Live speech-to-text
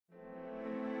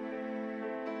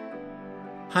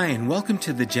Hi, and welcome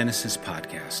to the Genesis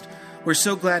Podcast. We're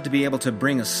so glad to be able to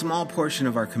bring a small portion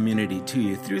of our community to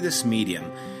you through this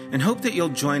medium, and hope that you'll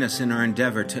join us in our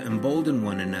endeavor to embolden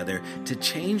one another to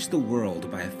change the world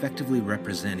by effectively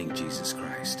representing Jesus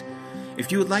Christ.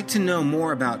 If you would like to know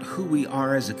more about who we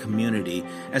are as a community,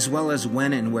 as well as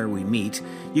when and where we meet,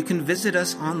 you can visit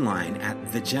us online at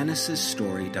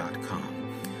thegenesisstory.com.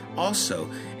 Also,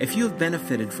 if you have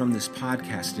benefited from this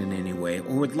podcast in any way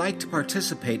or would like to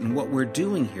participate in what we're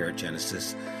doing here at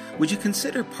Genesis, would you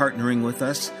consider partnering with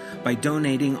us by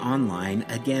donating online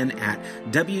again at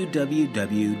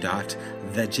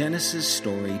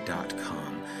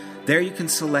www.thegenesisstory.com. There you can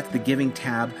select the giving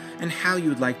tab and how you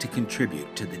would like to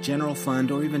contribute to the general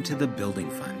fund or even to the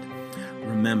building fund.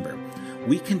 Remember,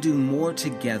 we can do more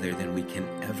together than we can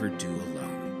ever do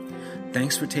alone.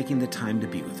 Thanks for taking the time to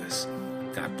be with us.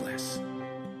 God bless.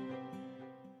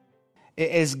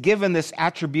 Is given this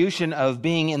attribution of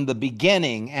being in the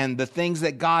beginning, and the things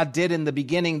that God did in the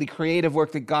beginning, the creative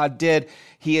work that God did,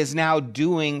 he is now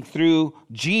doing through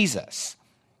Jesus.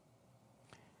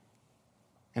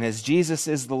 And as Jesus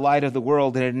is the light of the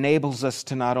world, it enables us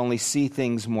to not only see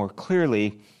things more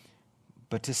clearly,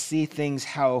 but to see things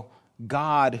how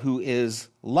God, who is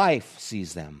life,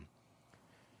 sees them.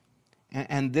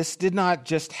 And this did not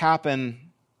just happen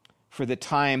for the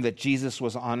time that Jesus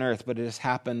was on earth, but it has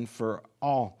happened for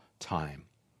all time.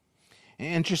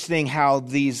 Interesting how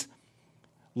these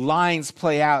lines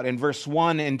play out. In verse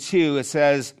 1 and 2, it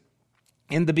says,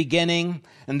 in the beginning,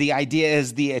 and the idea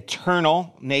is the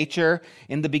eternal nature.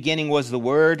 In the beginning was the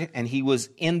Word, and he was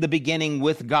in the beginning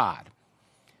with God.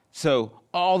 So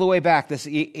all the way back, this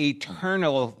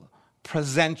eternal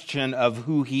presentation of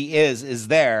who he is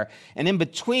there. And in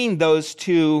between those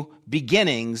two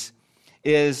beginnings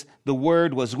is the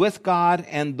Word was with God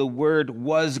and the Word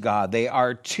was God. They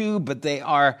are two, but they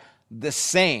are the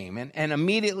same. And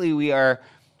immediately we are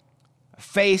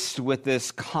faced with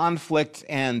this conflict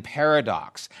and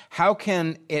paradox. How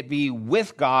can it be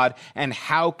with God and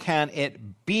how can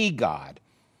it be God?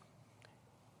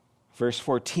 Verse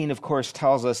 14, of course,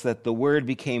 tells us that the Word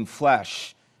became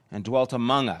flesh and dwelt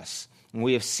among us. And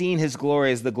we have seen his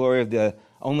glory as the glory of the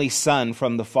only Son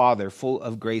from the Father, full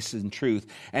of grace and truth.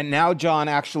 And now John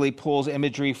actually pulls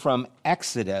imagery from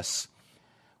Exodus.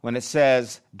 When it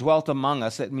says, dwelt among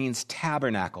us, it means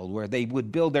tabernacled, where they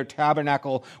would build their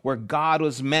tabernacle where God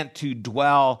was meant to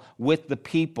dwell with the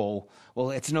people.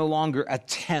 Well, it's no longer a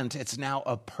tent, it's now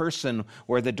a person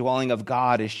where the dwelling of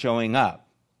God is showing up.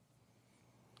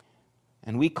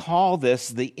 And we call this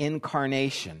the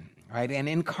incarnation, right? And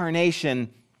incarnation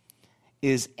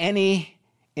is any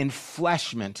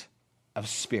enfleshment of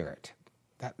spirit.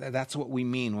 That's what we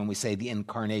mean when we say the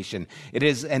incarnation. It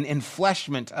is an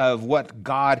enfleshment of what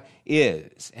God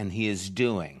is and he is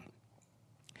doing.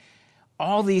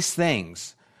 All these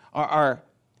things are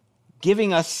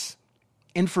giving us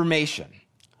information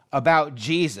about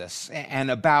Jesus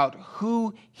and about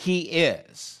who he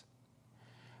is.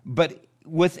 But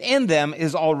within them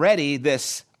is already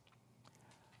this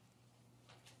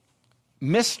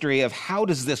mystery of how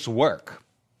does this work?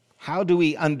 How do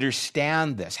we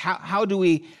understand this? How do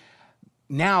we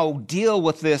now deal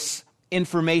with this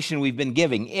information we've been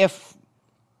giving? If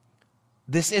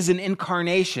this is an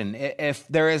incarnation, if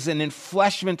there is an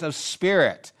enfleshment of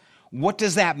spirit, what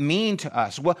does that mean to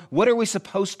us? What are we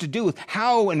supposed to do?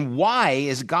 How and why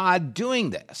is God doing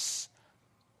this?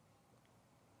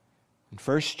 In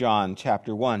 1 John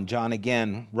chapter 1, John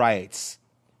again writes,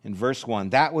 in verse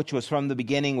 1, that which was from the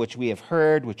beginning, which we have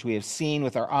heard, which we have seen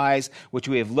with our eyes, which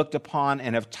we have looked upon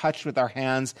and have touched with our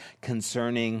hands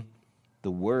concerning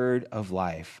the word of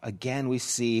life. Again, we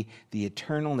see the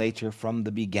eternal nature from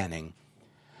the beginning.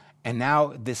 And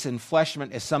now this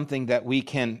enfleshment is something that we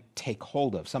can take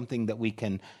hold of, something that we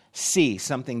can see,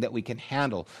 something that we can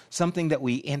handle, something that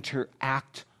we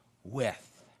interact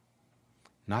with.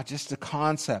 Not just a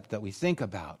concept that we think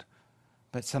about,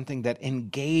 but something that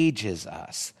engages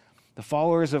us. The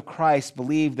followers of Christ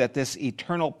believe that this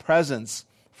eternal presence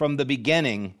from the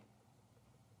beginning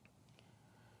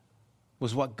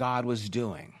was what God was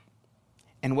doing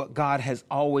and what God has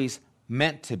always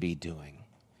meant to be doing.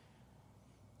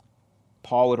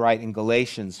 Paul would write in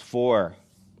Galatians 4,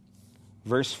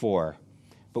 verse 4,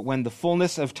 but when the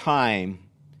fullness of time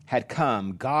had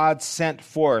come, God sent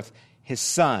forth his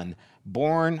Son,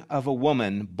 born of a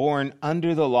woman, born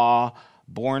under the law,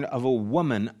 born of a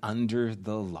woman under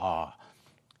the law.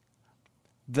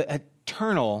 The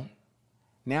eternal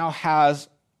now has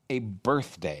a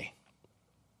birthday.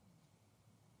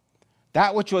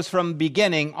 That which was from the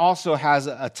beginning also has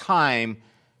a time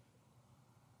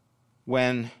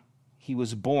when he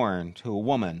was born to a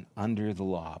woman under the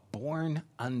law. Born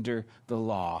under the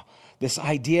law. This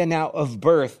idea now of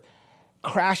birth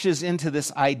crashes into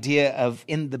this idea of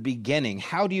in the beginning.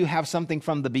 How do you have something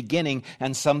from the beginning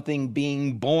and something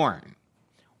being born?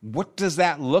 What does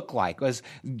that look like? Was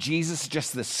Jesus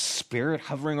just the spirit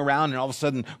hovering around and all of a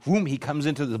sudden, boom, he comes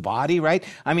into the body, right?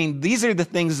 I mean, these are the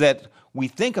things that we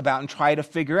think about and try to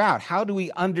figure out. How do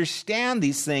we understand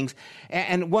these things?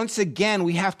 And once again,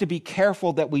 we have to be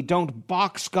careful that we don't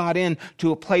box God in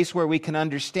to a place where we can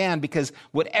understand, because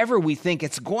whatever we think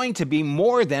it's going to be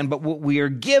more than, but what we are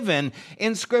given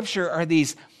in Scripture are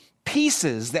these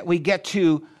pieces that we get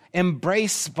to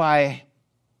embrace by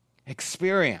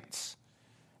experience,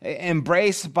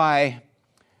 embrace by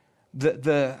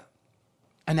the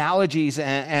analogies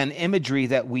and imagery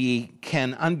that we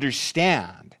can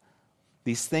understand.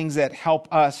 These things that help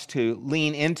us to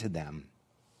lean into them.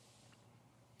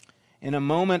 In a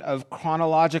moment of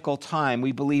chronological time,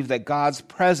 we believe that God's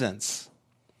presence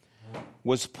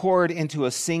was poured into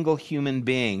a single human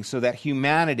being so that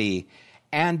humanity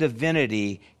and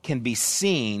divinity can be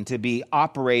seen to be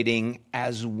operating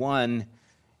as one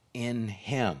in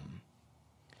him.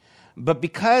 But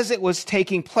because it was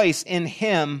taking place in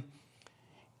him,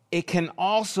 it can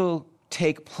also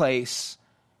take place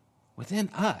within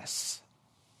us.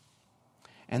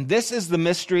 And this is the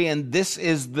mystery, and this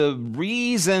is the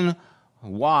reason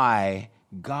why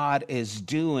God is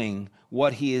doing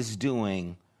what he is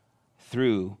doing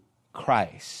through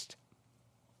Christ.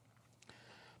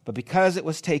 But because it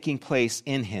was taking place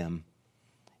in him,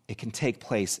 it can take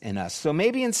place in us. So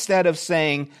maybe instead of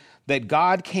saying that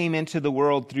God came into the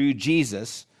world through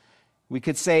Jesus, we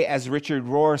could say, as Richard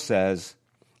Rohr says,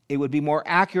 it would be more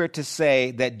accurate to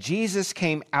say that Jesus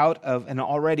came out of an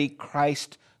already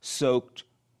Christ-soaked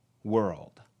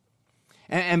world.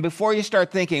 And before you start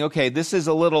thinking, okay, this is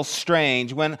a little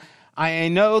strange, when I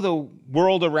know the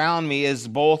world around me is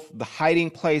both the hiding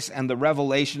place and the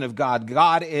revelation of God.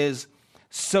 God is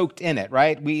soaked in it,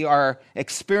 right? We are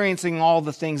experiencing all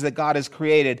the things that God has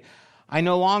created. I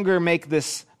no longer make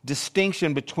this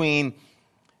distinction between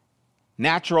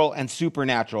natural and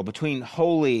supernatural, between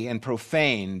holy and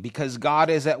profane, because God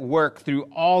is at work through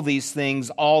all these things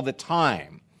all the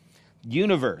time.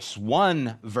 Universe,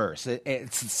 one verse,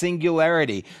 it's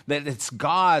singularity, that it's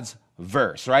God's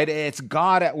verse, right? It's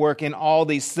God at work in all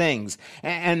these things.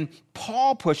 And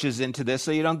Paul pushes into this,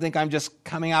 so you don't think I'm just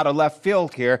coming out of left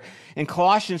field here. In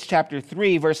Colossians chapter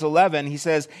 3, verse 11, he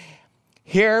says,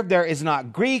 "Here there is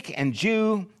not Greek and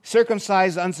Jew,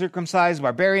 circumcised, uncircumcised,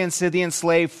 barbarian, Scythian,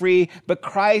 slave, free, but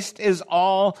Christ is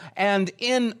all and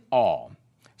in all."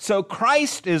 So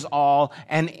Christ is all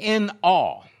and in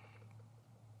all.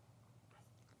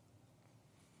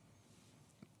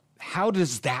 How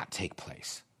does that take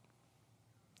place?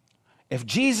 If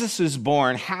Jesus is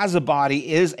born, has a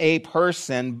body, is a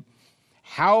person,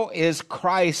 how is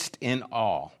Christ in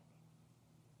all?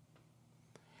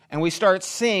 And we start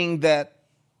seeing that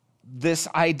this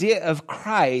idea of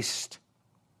Christ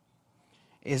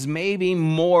is maybe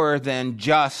more than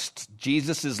just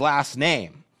Jesus' last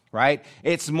name, right?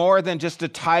 It's more than just a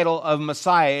title of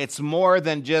Messiah. It's more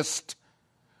than just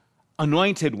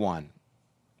anointed one.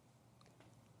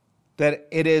 That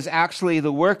it is actually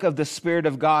the work of the Spirit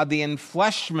of God, the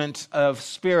enfleshment of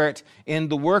Spirit in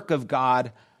the work of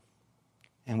God,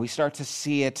 and we start to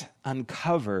see it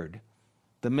uncovered.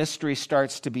 The mystery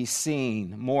starts to be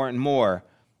seen more and more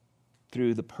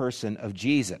through the person of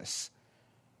Jesus,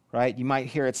 right? You might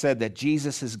hear it said that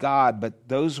Jesus is God, but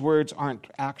those words aren't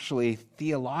actually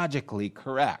theologically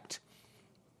correct.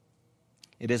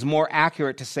 It is more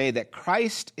accurate to say that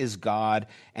Christ is God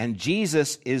and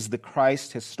Jesus is the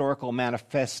Christ historical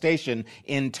manifestation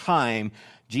in time.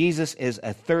 Jesus is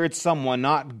a third someone,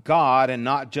 not God and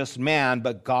not just man,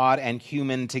 but God and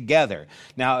human together.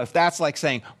 Now, if that's like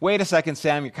saying, wait a second,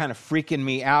 Sam, you're kind of freaking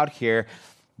me out here,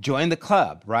 join the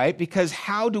club, right? Because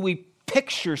how do we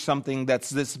picture something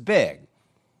that's this big?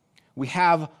 We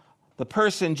have the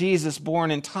person Jesus born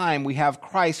in time, we have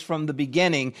Christ from the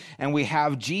beginning, and we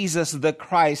have Jesus the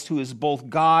Christ who is both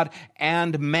God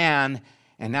and man,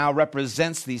 and now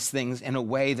represents these things in a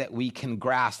way that we can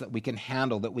grasp, that we can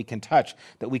handle, that we can touch,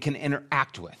 that we can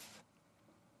interact with,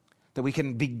 that we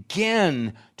can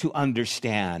begin to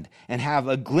understand and have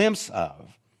a glimpse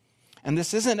of. And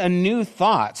this isn't a new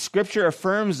thought. Scripture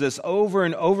affirms this over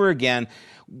and over again.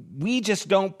 We just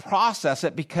don't process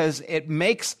it because it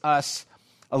makes us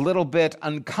a little bit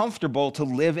uncomfortable to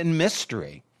live in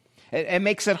mystery. It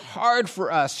makes it hard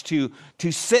for us to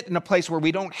sit in a place where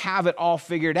we don't have it all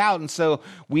figured out. And so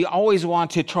we always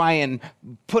want to try and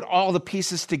put all the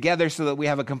pieces together so that we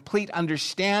have a complete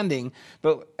understanding.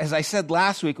 But as I said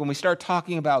last week, when we start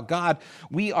talking about God,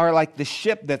 we are like the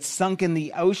ship that's sunk in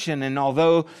the ocean. And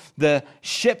although the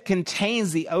ship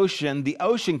contains the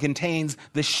ocean contains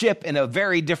the ship in a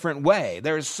very different way.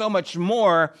 There is so much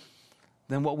more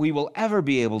than what we will ever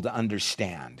be able to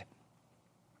understand.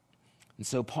 And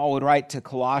so Paul would write to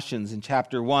Colossians in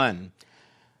chapter 1,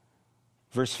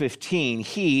 verse 15,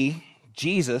 He,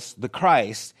 Jesus, the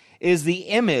Christ, is the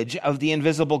image of the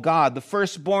invisible God, the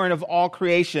firstborn of all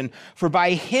creation. For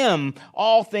by him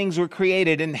all things were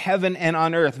created in heaven and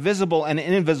on earth, visible and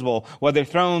invisible, whether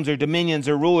thrones or dominions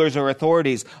or rulers or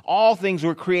authorities. All things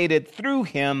were created through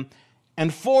him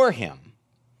and for him.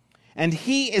 And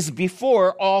he is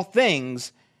before all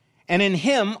things, and in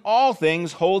him all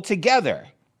things hold together.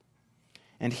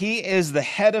 And he is the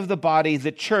head of the body,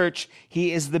 the church.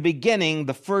 He is the beginning,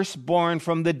 the firstborn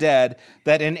from the dead,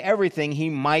 that in everything he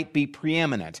might be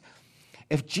preeminent.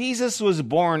 If Jesus was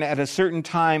born at a certain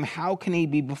time, how can he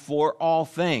be before all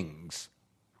things?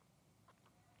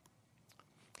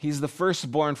 He's the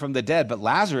firstborn from the dead, but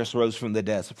Lazarus rose from the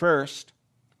dead first.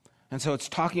 And so it's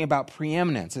talking about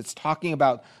preeminence. It's talking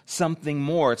about something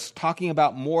more. It's talking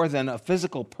about more than a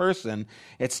physical person.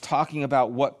 It's talking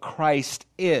about what Christ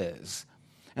is.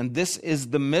 And this is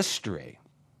the mystery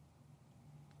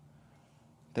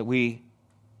that we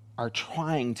are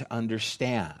trying to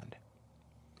understand.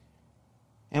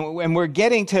 And we're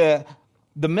getting to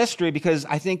the mystery because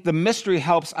I think the mystery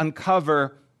helps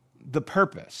uncover the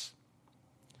purpose.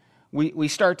 We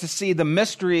start to see the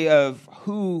mystery of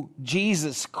who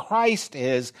Jesus Christ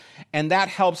is, and that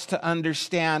helps to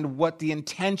understand what the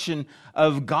intention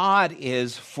of God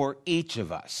is for each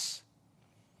of us.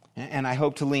 And I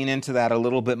hope to lean into that a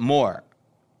little bit more.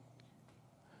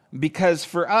 Because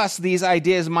for us, these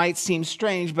ideas might seem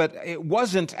strange, but it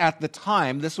wasn't at the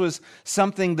time. This was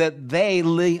something that they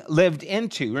lived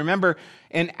into. Remember,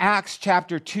 in Acts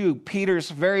chapter 2, Peter's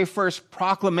very first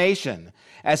proclamation,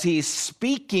 as he's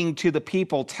speaking to the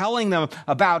people, telling them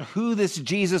about who this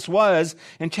Jesus was,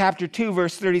 in chapter 2,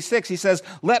 verse 36, he says,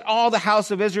 "Let all the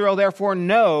house of Israel therefore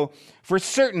know for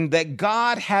certain that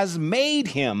God has made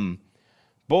him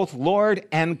both Lord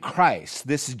and Christ,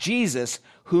 this Jesus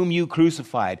whom you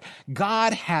crucified."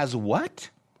 God has what?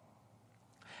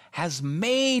 Has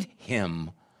made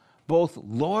him both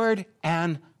Lord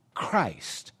and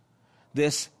Christ,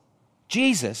 this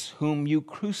Jesus whom you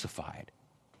crucified.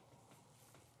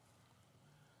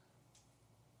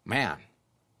 Man,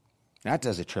 that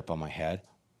does a trip on my head.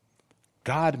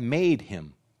 God made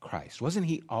him Christ. Wasn't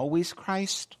he always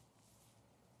Christ?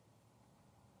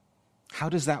 How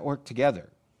does that work together?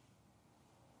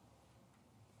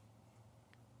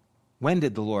 When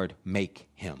did the Lord make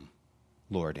him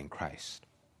Lord and Christ?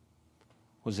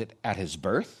 Was it at his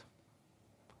birth?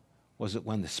 Was it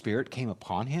when the Spirit came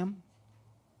upon him?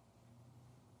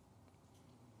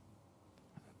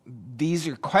 These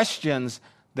are questions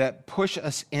that push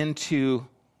us into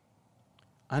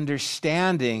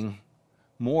understanding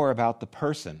more about the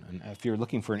person. And if you're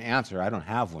looking for an answer, I don't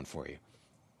have one for you.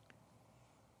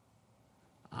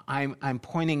 I'm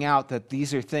pointing out that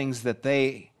these are things that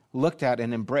they looked at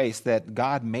and embraced, that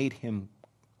God made him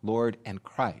Lord and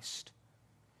Christ.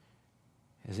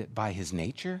 Is it by his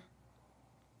nature?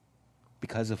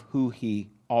 Because of who he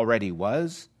already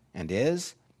was and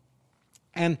is?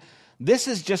 And this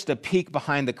is just a peek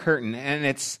behind the curtain, and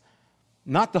it's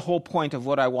not the whole point of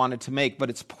what I wanted to make, but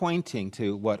it's pointing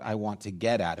to what I want to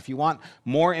get at. If you want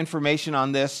more information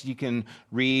on this, you can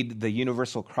read The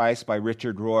Universal Christ by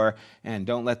Richard Rohr, and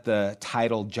don't let the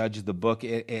title judge the book.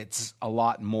 It's a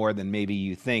lot more than maybe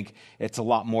you think. It's a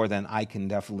lot more than I can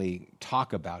definitely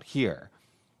talk about here.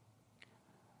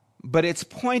 But it's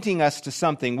pointing us to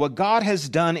something. What God has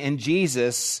done in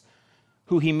Jesus,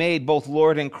 who he made both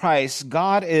Lord and Christ,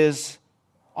 God is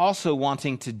also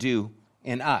wanting to do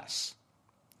in us.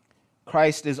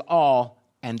 Christ is all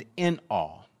and in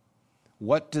all.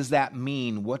 What does that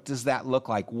mean? What does that look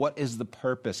like? What is the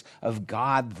purpose of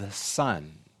God the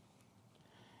Son?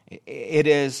 It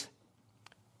is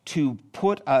to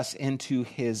put us into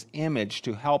his image,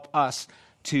 to help us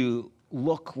to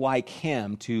look like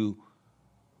him, to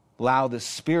allow the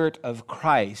Spirit of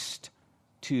Christ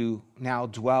to now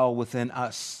dwell within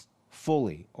us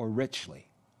fully or richly.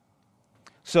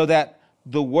 So that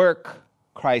the work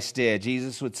Christ did,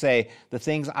 Jesus would say, the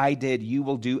things I did, you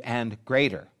will do and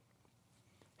greater.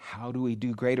 How do we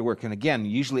do greater work? And again,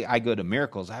 usually I go to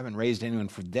miracles. I haven't raised anyone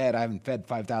from dead. I haven't fed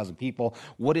 5,000 people.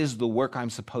 What is the work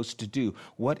I'm supposed to do?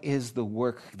 What is the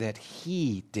work that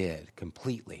he did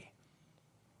completely?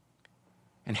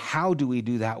 And how do we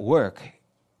do that work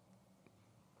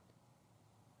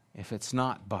if it's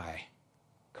not by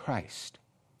Christ?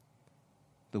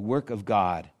 The work of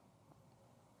God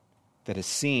that is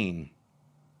seen,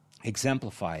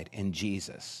 exemplified in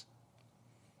Jesus.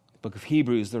 The book of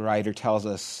Hebrews, the writer tells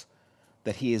us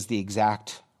that he is the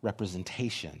exact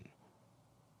representation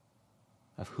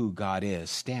of who God is,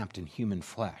 stamped in human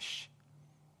flesh.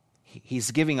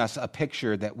 He's giving us a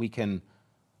picture that we can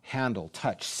handle,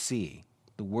 touch, see.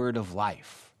 The word of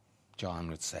life, John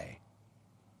would say,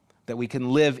 that we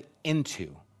can live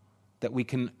into, that we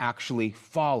can actually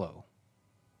follow,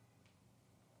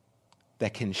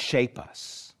 that can shape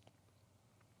us.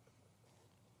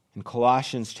 In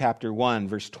Colossians chapter 1,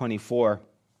 verse 24,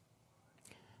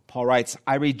 Paul writes,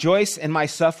 I rejoice in my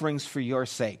sufferings for your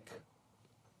sake.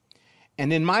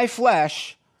 And in my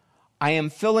flesh, I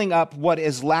am filling up what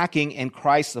is lacking in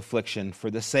Christ's affliction for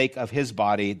the sake of his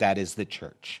body, that is the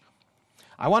church.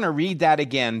 I want to read that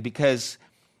again because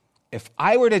if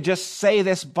I were to just say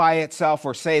this by itself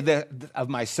or say of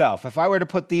myself, if I were to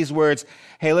put these words,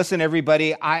 hey, listen,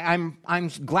 everybody, I'm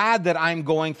glad that I'm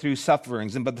going through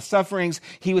sufferings. But the sufferings,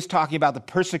 he was talking about the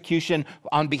persecution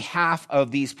on behalf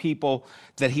of these people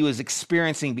that he was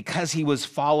experiencing because he was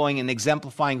following and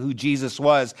exemplifying who Jesus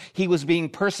was. He was being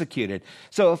persecuted.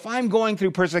 So if I'm going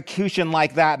through persecution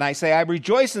like that and I say, I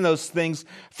rejoice in those things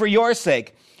for your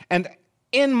sake, and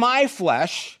in my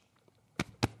flesh,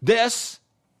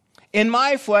 in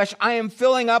my flesh, I am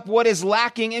filling up what is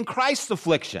lacking in Christ's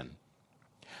affliction.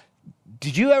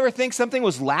 Did you ever think something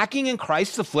was lacking in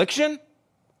Christ's affliction?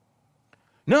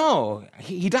 No,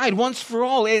 he died once for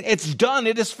all. It's done.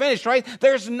 It is finished, right?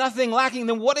 There's nothing lacking.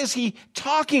 Then what is he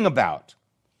talking about?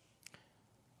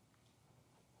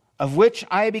 Of which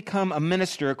I become a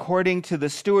minister according to the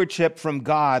stewardship from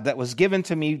God that was given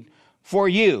to me for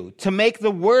you, to make the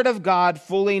word of God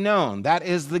fully known. That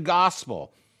is the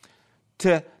gospel.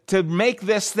 To make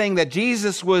this thing that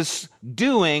Jesus was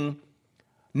doing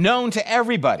known to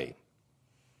everybody.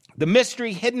 The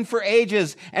mystery hidden for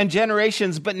ages and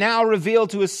generations, but now revealed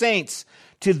to his saints.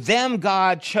 To them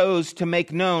God chose to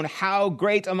make known how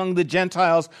great among the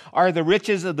Gentiles are the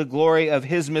riches of the glory of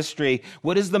his mystery.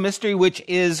 What is the mystery? Which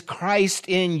is Christ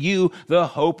in you, the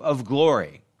hope of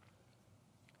glory.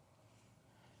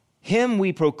 Him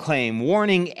we proclaim,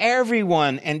 warning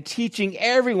everyone and teaching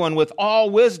everyone with all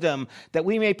wisdom, that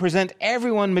we may present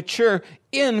everyone mature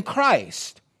in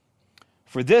Christ.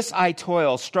 For this I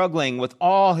toil, struggling with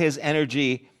all his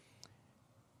energy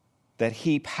that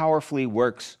he powerfully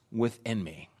works within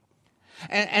me.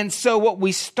 And so what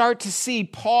we start to see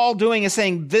Paul doing is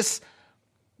saying this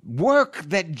work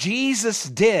that Jesus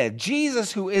did,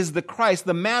 Jesus who is the Christ,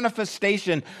 the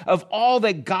manifestation of all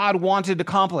that God wanted to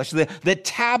accomplish, the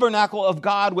tabernacle of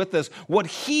God with us, what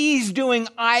he's doing,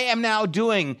 I am now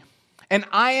doing, and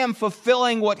I am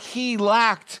fulfilling what he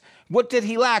lacked. What did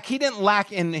he lack? He didn't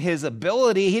lack in his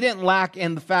ability. He didn't lack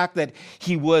in the fact that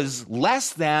he was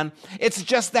less than. It's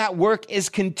just that work is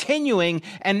continuing,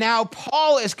 and now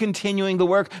Paul is continuing the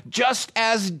work just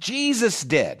as Jesus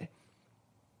did.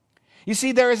 You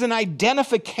see, there is an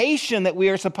identification that we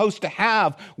are supposed to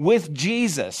have with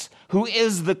Jesus, who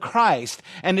is the Christ,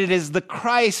 and it is the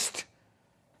Christ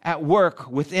at work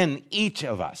within each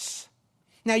of us.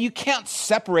 Now, you can't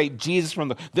separate Jesus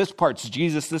from this part's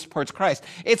Jesus, this part's Christ.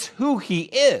 It's who he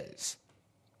is.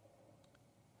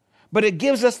 But it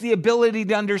gives us the ability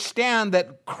to understand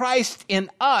that Christ in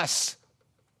us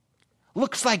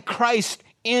looks like Christ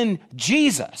in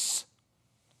Jesus.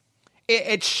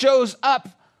 It shows up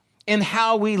in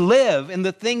how we live, in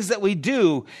the things that we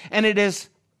do, and it is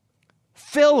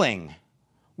filling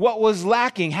what was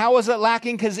lacking. How was it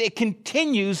lacking? Because it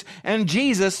continues, and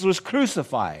Jesus was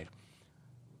crucified.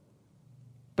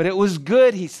 But it was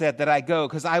good, he said, that I go,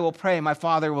 because I will pray, my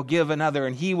Father will give another,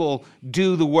 and he will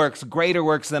do the works, greater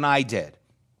works than I did.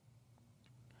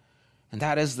 And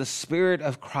that is the Spirit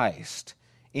of Christ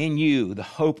in you, the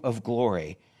hope of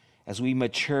glory, as we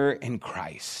mature in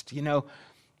Christ. You know,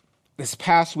 this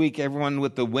past week, everyone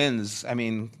with the winds,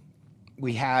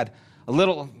 we had a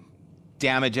little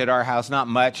damage at our house, not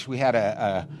much. We had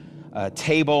a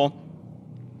table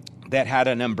that had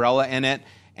an umbrella in it,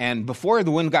 and before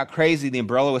the wind got crazy, the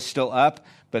umbrella was still up,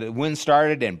 but the wind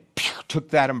started and took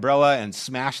that umbrella and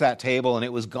smashed that table, and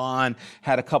it was gone.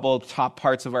 Had a couple of top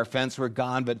parts of our fence were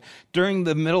gone, but during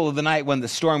the middle of the night when the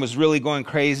storm was really going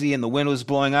crazy and the wind was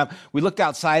blowing up, we looked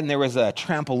outside and there was a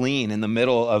trampoline in the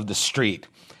middle of the street.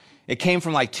 It came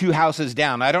from like 2 houses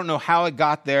down. I don't know how it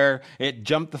got there. It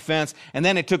jumped the fence, and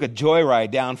then it took a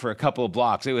joyride down for a couple of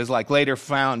blocks. It was like later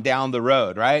found down the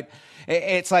road, right?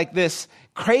 It's like this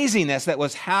craziness that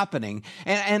was happening.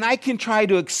 And I can try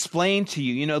to explain to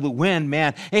you, the wind,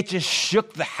 man, it just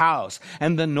shook the house.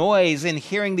 And the noise and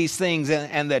hearing these things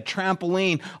and the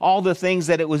trampoline, all the things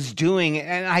that it was doing.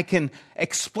 And I can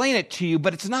explain it to you,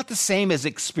 but it's not the same as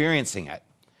experiencing it.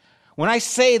 When I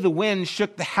say the wind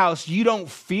shook the house, you don't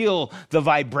feel the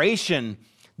vibration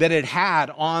that it had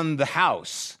on the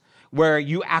house, where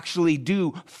you actually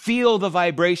do feel the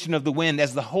vibration of the wind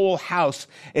as the whole house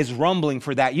is rumbling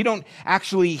for that. You don't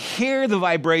actually hear the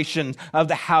vibration of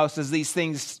the house as these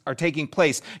things are taking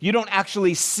place. You don't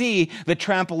actually see the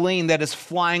trampoline that is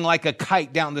flying like a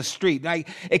kite down the street. Now,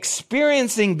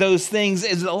 experiencing those things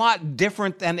is a lot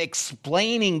different than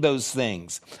explaining those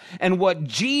things. And what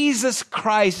Jesus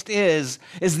Christ is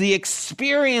the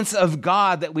experience of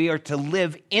God that we are to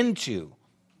live into.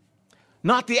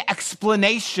 Not the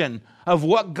explanation of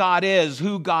what God is,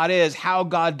 who God is, how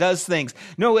God does things.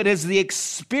 No, it is the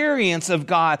experience of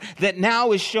God that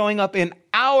now is showing up in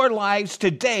our lives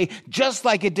today, just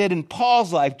like it did in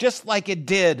Paul's life, just like it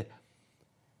did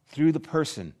through the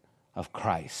person of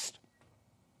Christ.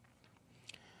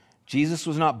 Jesus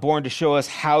was not born to show us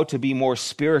how to be more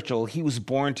spiritual. He was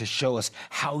born to show us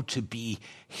how to be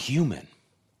human.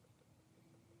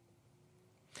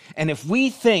 And if we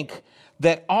think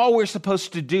that all we're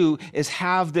supposed to do is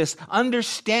have this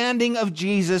understanding of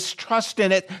Jesus, trust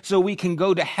in it so we can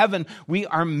go to heaven, we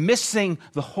are missing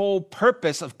the whole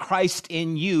purpose of Christ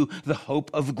in you, the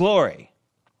hope of glory.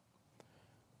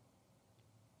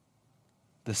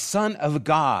 The Son of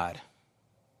God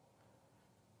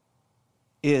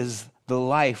is the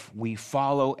life we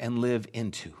follow and live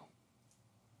into.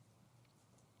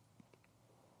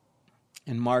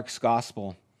 In Mark's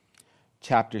Gospel,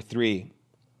 chapter 3,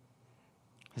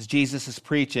 as Jesus is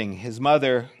preaching, his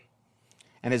mother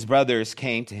and his brothers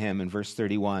came to him in verse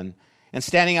 31. And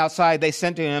standing outside, they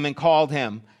sent to him and called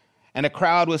him. And a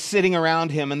crowd was sitting around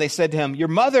him, and they said to him, "Your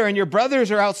mother and your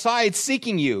brothers are outside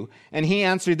seeking you." And he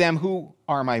answered them, "Who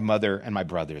are my mother and my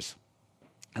brothers?"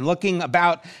 And looking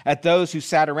about at those who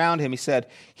sat around him, he said,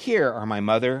 "Here are my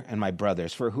mother and my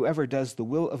brothers. For whoever does the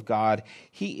will of God,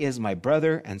 he is my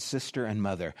brother and sister and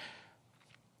mother."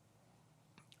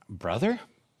 Brother?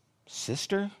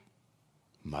 Sister,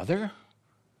 mother,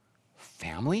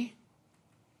 family.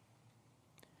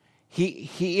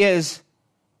 He is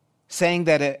saying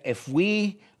that if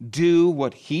we do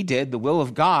what he did, the will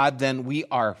of God, then we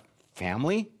are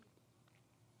family,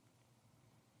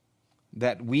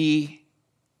 that we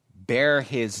bear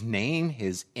his name,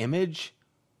 his image.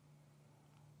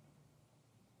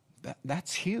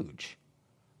 That's huge.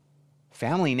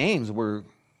 Family names were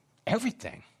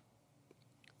everything.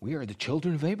 We are the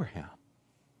children of Abraham.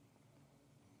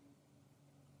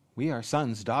 We are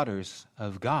sons, daughters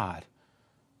of God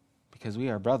because we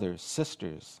are brothers,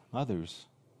 sisters, mothers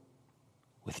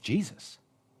with Jesus.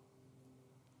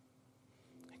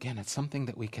 Again, it's something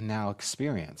that we can now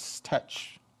experience,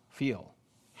 touch, feel,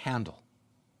 handle,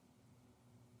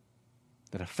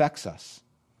 that affects us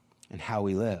and how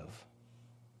we live.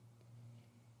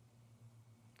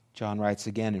 John writes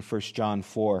again in 1 John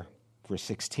 4, verse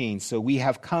 16, "So we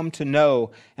have come to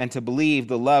know and to believe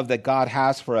the love that God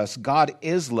has for us. God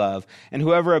is love, and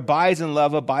whoever abides in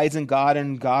love abides in God,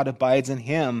 and God abides in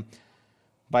him.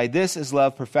 By this is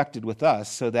love perfected with us,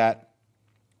 so that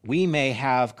we may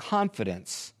have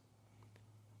confidence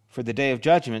for the day of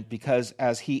judgment, because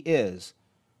as he is,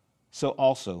 so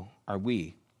also are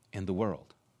we in the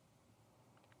world."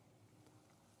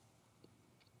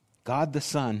 God the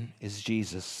Son is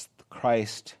Jesus the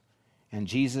Christ, and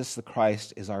Jesus the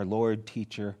Christ is our Lord,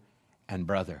 teacher, and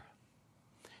brother.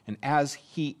 And as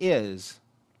he is,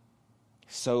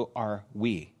 so are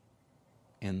we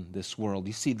in this world.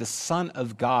 You see, the Son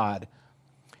of God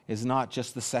is not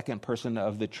just the second person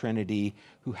of the Trinity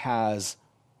who has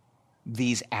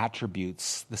these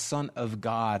attributes. The Son of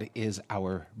God is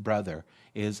our brother,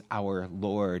 is our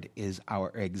Lord, is our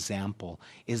example,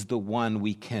 is the one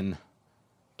we can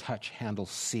touch, handle,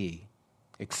 see,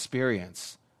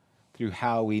 experience through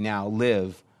how we now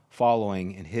live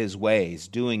following in his ways,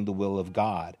 doing the will of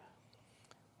God.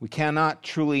 We cannot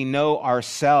truly know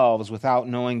ourselves without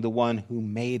knowing the one who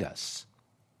made us.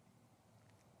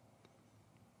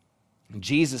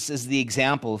 Jesus is the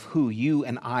example of who you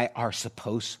and I are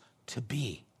supposed to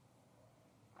be.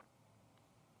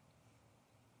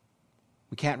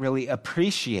 We can't really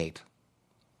appreciate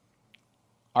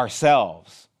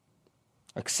ourselves,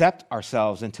 accept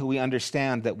ourselves until we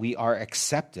understand that we are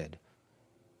accepted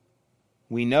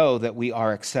we know that we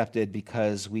are accepted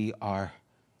because we are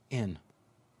in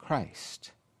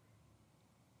Christ.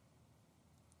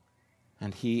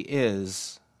 And he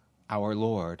is our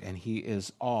Lord, and he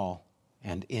is all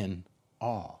and in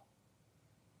all.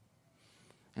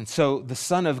 And so the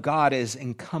Son of God is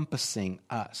encompassing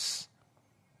us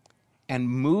and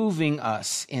moving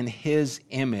us in his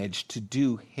image to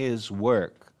do his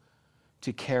work,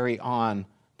 to carry on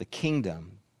the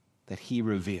kingdom that he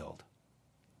revealed.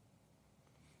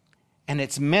 And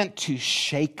it's meant to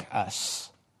shake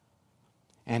us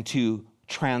and to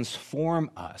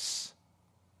transform us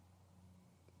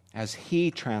as he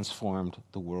transformed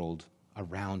the world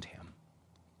around him.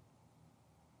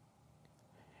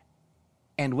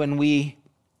 And when we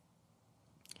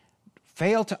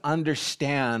fail to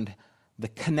understand the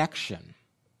connection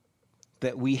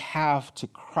that we have to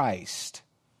Christ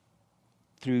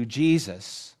through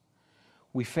Jesus,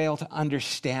 we fail to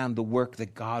understand the work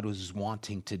that God was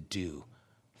wanting to do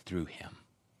through him.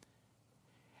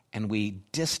 And we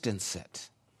distance it.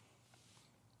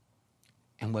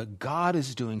 And what God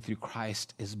is doing through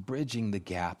Christ is bridging the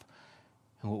gap.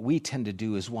 And what we tend to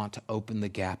do is want to open the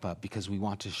gap up because we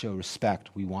want to show respect.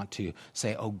 We want to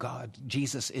say, oh God,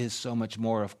 Jesus is so much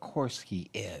more. Of course he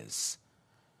is.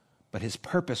 But his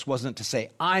purpose wasn't to say,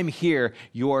 I'm here,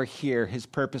 you're here. His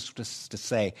purpose was to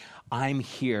say, I'm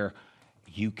here,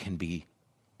 you can be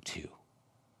too.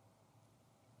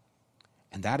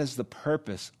 And that is the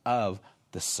purpose of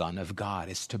the Son of God,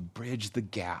 is to bridge the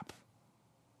gap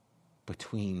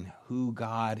between who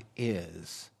God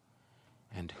is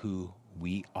and who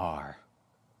we are,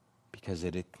 because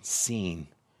it is seen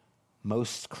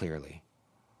most clearly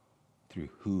through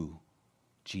who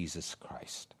Jesus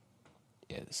Christ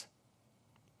is.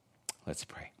 Let's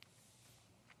pray.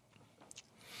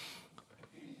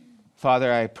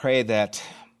 Father, I pray that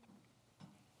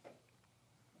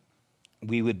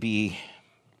we would be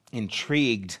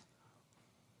intrigued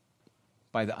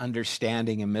by the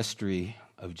understanding and mystery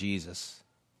of Jesus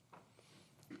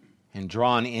and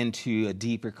drawn into a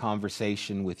deeper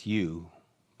conversation with you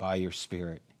by your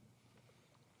Spirit.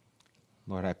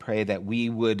 Lord, I pray that we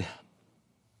would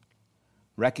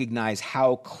recognize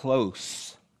how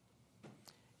close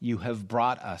you have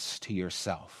brought us to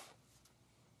yourself,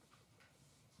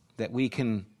 that we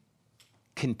can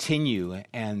continue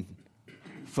and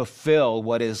fulfill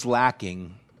what is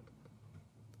lacking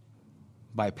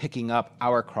by picking up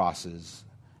our crosses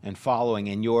and following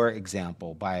in your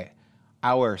example, by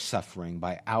our suffering,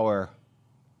 by our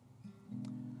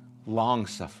long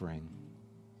suffering.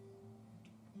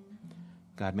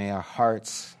 God, may our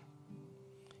hearts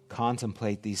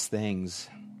contemplate these things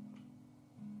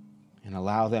and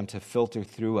allow them to filter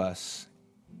through us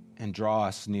and draw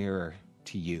us nearer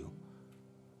to you.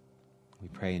 We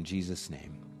pray in Jesus'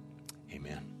 name.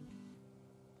 Amen.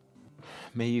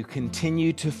 May you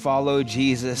continue to follow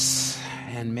Jesus,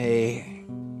 and may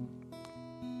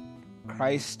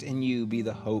Christ in you be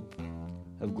the hope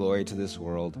of glory to this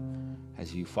world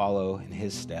as you follow in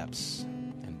his steps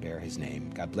and bear his name.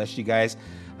 God bless you guys.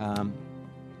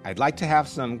 I'd like to have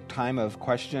some time of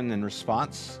question and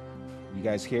response. You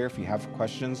guys here, if you have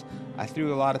questions. I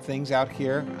threw a lot of things out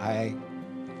here. I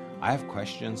have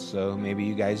questions, so maybe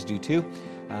you guys do too.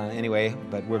 Anyway,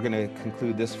 but we're going to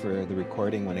conclude this for the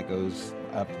recording when it goes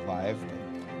up live. But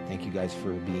thank you guys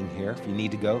for being here. If you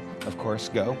need to go, of course,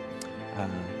 go.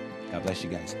 God bless you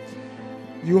guys.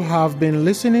 You have been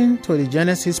listening to the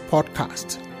Genesis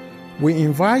podcast. We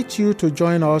invite you to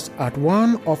join us at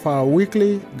one of our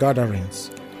weekly gatherings.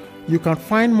 You can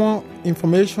find more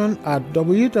information at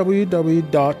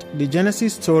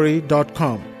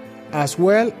www.thegenesisstory.com, as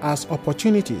well as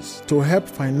opportunities to help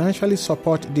financially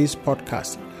support this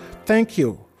podcast. Thank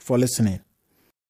you for listening.